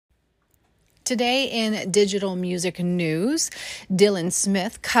Today in digital music news, Dylan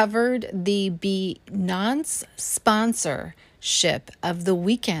Smith covered the Binance sponsorship of The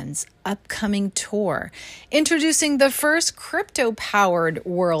Weeknd's upcoming tour, introducing the first crypto-powered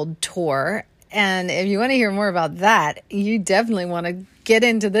world tour. And if you want to hear more about that, you definitely want to get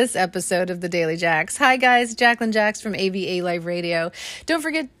into this episode of The Daily Jacks. Hi guys, Jacqueline Jacks from AVA Live Radio. Don't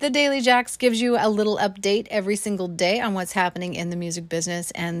forget The Daily Jacks gives you a little update every single day on what's happening in the music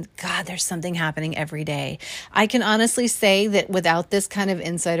business. And God, there's something happening every day. I can honestly say that without this kind of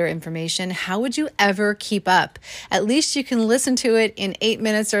insider information, how would you ever keep up? At least you can listen to it in 8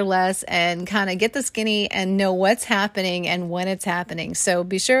 minutes or less and kind of get the skinny and know what's happening and when it's happening. So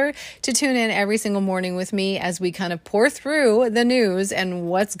be sure to tune in every single morning with me as we kind of pour through the news and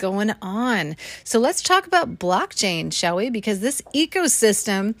what's going on. So let's talk about blockchain, shall we? Because this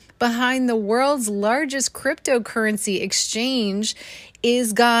ecosystem behind the world's largest cryptocurrency exchange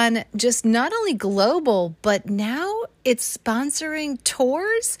is gone just not only global, but now it's sponsoring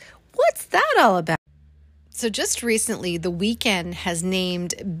tours. What's that all about? So just recently, The Weeknd has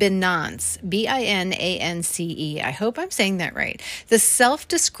named Binance, Binance. I hope I'm saying that right. The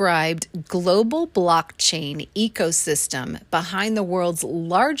self-described global blockchain ecosystem behind the world's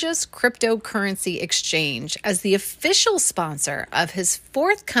largest cryptocurrency exchange as the official sponsor of his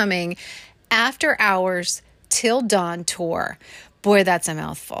forthcoming After Hours Till Dawn tour. Boy, that's a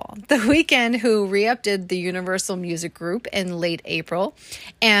mouthful. The Weeknd, who re-upped the Universal Music Group in late April,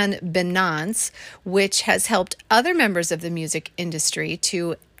 and Binance, which has helped other members of the music industry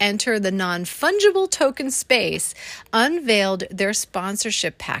to enter the non-fungible token space, unveiled their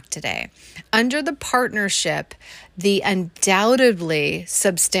sponsorship pack today. Under the partnership, the undoubtedly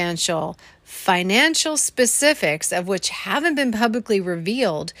substantial financial specifics of which haven't been publicly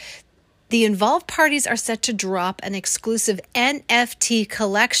revealed, the involved parties are set to drop an exclusive NFT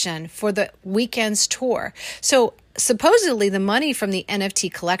collection for the Weeknd's tour. So supposedly the money from the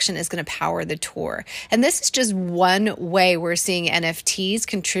NFT collection is going to power the tour. And this is just one way we're seeing NFTs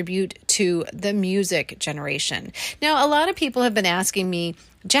contribute to the music generation. Now, a lot of people have been asking me,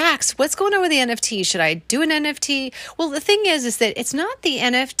 Jax, what's going on with the NFT? Should I do an NFT? Well, the thing is that it's not the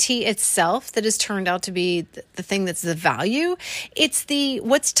NFT itself that has turned out to be the thing that's the value. It's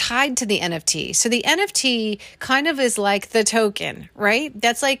what's tied to the NFT. So the NFT kind of is like the token, right?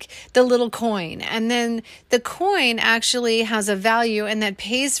 That's like the little coin. And then the coin actually has a value and that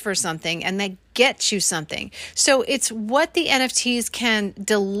pays for something and that gets you something. So it's what the NFTs can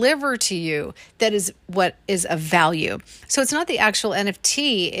deliver to you that is what is of value. So it's not the actual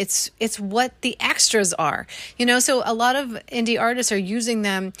NFT, it's what the extras are. So a lot of indie artists are using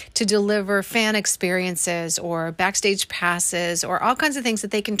them to deliver fan experiences or backstage passes or all kinds of things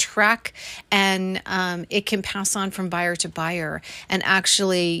that they can track, and it can pass on from buyer to buyer. And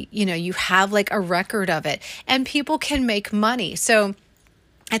actually, you have like a record of it and people can make money. So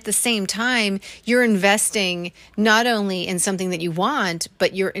at the same time, you're investing not only in something that you want,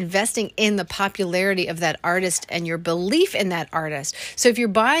 but you're investing in the popularity of that artist and your belief in that artist. So if you're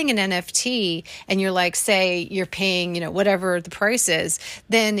buying an NFT and you're like, say you're paying, whatever the price is,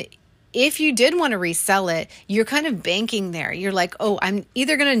 then if you did want to resell it, you're kind of banking there. You're like, oh, I'm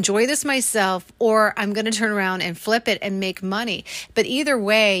either going to enjoy this myself or I'm going to turn around and flip it and make money. But either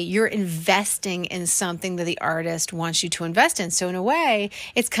way, you're investing in something that the artist wants you to invest in. So in a way,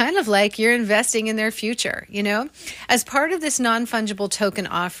 it's kind of like you're investing in their future, As part of this non-fungible token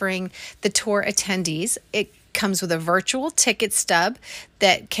offering, the tour attendees, it comes with a virtual ticket stub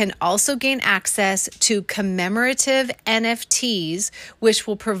that can also gain access to commemorative NFTs, which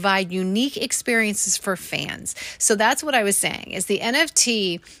will provide unique experiences for fans. So that's what I was saying, is the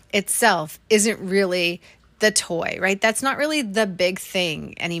NFT itself isn't really the toy, right? That's not really the big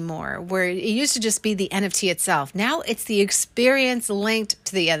thing anymore, where it used to just be the NFT itself. Now it's the experience linked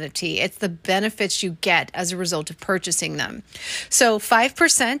to the NFT. It's the benefits you get as a result of purchasing them. So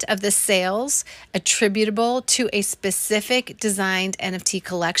 5% of the sales attributable to a specific designed NFT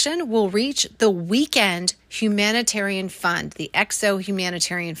collection will reach the Weeknd Humanitarian Fund, the EXO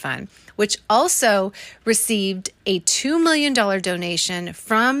Humanitarian Fund, which also received a $2 million donation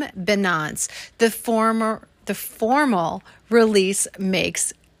from Binance. The formal release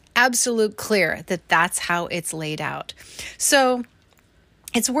makes absolute clear that that's how it's laid out. So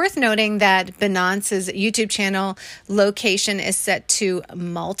it's worth noting that Binance's YouTube channel location is set to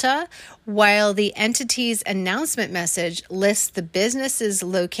Malta, while the entity's announcement message lists the business's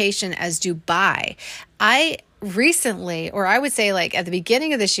location as Dubai. I recently, or I would say like at the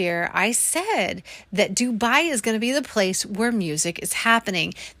beginning of this year, I said that Dubai is going to be the place where music is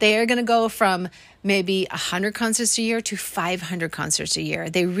happening. They are going to go from maybe 100 concerts a year to 500 concerts a year.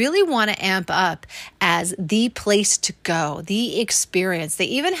 They really want to amp up as the place to go, the experience. They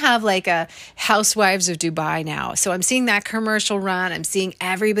even have like a Housewives of Dubai now. So I'm seeing that commercial run. I'm seeing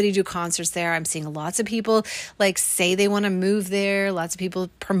everybody do concerts there. I'm seeing lots of people like say they want to move there. Lots of people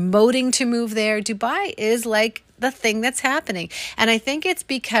promoting to move there. Dubai is like the thing that's happening. And I think it's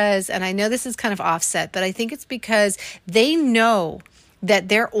because, and I know this is kind of offset, but I think it's because they know that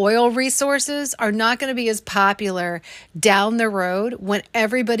their oil resources are not going to be as popular down the road when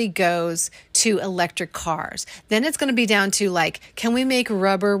everybody goes to electric cars. Then it's going to be down to like, can we make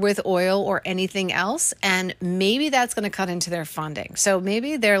rubber with oil or anything else? And maybe that's going to cut into their funding. So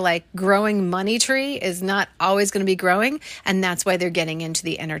maybe their like growing money tree is not always going to be growing. And that's why they're getting into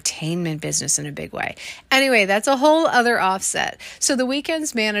the entertainment business in a big way. Anyway, that's a whole other offset. So the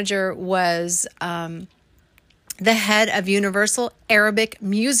Weeknd's manager was, the head of Universal Arabic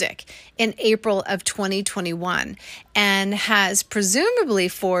Music in April of 2021 and has presumably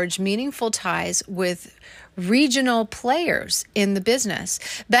forged meaningful ties with regional players in the business.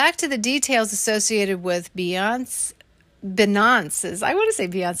 Back to the details associated with Binance's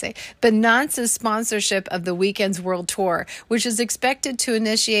sponsorship of the Weeknd's World Tour, which is expected to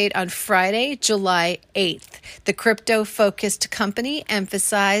initiate on Friday, July 8th. The crypto-focused company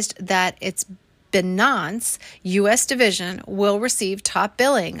emphasized that its Binance U.S. division will receive top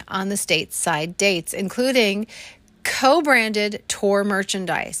billing on the stateside dates, including co-branded tour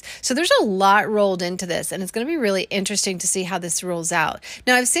merchandise. So there's a lot rolled into this, and it's going to be really interesting to see how this rolls out.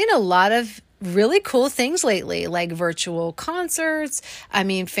 Now, I've seen a lot of really cool things lately, like virtual concerts,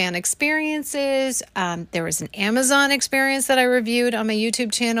 fan experiences. There was an Amazon experience that I reviewed on my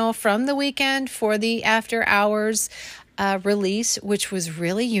YouTube channel from the Weeknd for the After Hours release, which was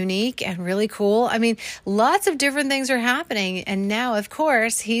really unique and really cool. Lots of different things are happening. And now, of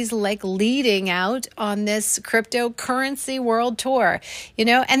course, he's like leading out on this cryptocurrency world tour,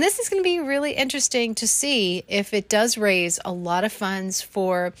 and this is going to be really interesting to see if it does raise a lot of funds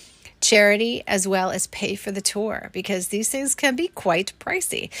for charity as well as pay for the tour, because these things can be quite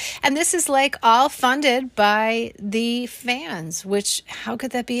pricey. And this is like all funded by the fans, which how could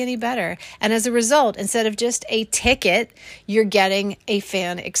that be any better? And as a result, instead of just a ticket, you're getting a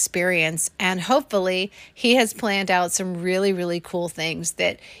fan experience. And hopefully he has planned out some really, really cool things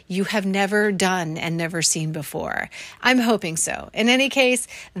that you have never done and never seen before. I'm hoping so. In any case,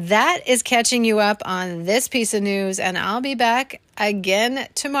 that is catching you up on this piece of news, and I'll be back again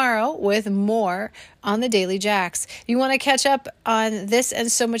tomorrow with more on the Daily Jacks. If you want to catch up on this and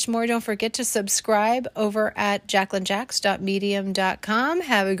so much more, don't forget to subscribe over at jacquelinejacks.medium.com.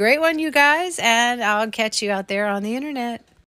 Have a great one, you guys, and I'll catch you out there on the internet.